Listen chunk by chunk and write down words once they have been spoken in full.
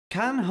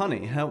Can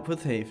honey help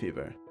with hay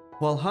fever?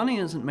 While honey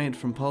isn't made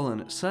from pollen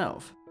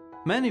itself,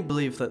 many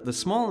believe that the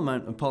small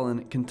amount of pollen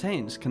it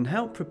contains can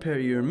help prepare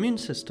your immune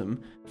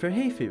system for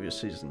hay fever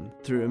season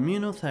through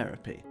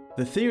immunotherapy.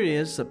 The theory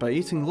is that by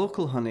eating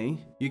local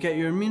honey, you get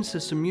your immune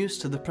system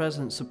used to the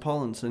presence of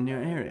pollens in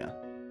your area.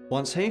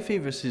 Once hay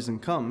fever season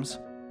comes,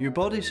 your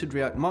body should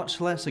react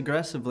much less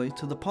aggressively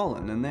to the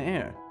pollen in the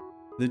air.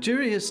 The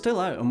jury is still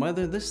out on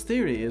whether this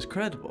theory is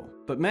credible,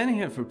 but many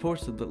have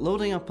reported that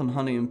loading up on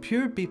honey and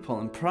pure bee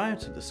pollen prior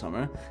to the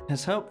summer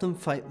has helped them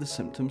fight the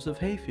symptoms of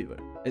hay fever.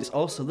 It's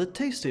also the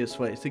tastiest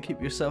way to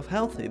keep yourself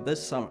healthy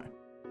this summer.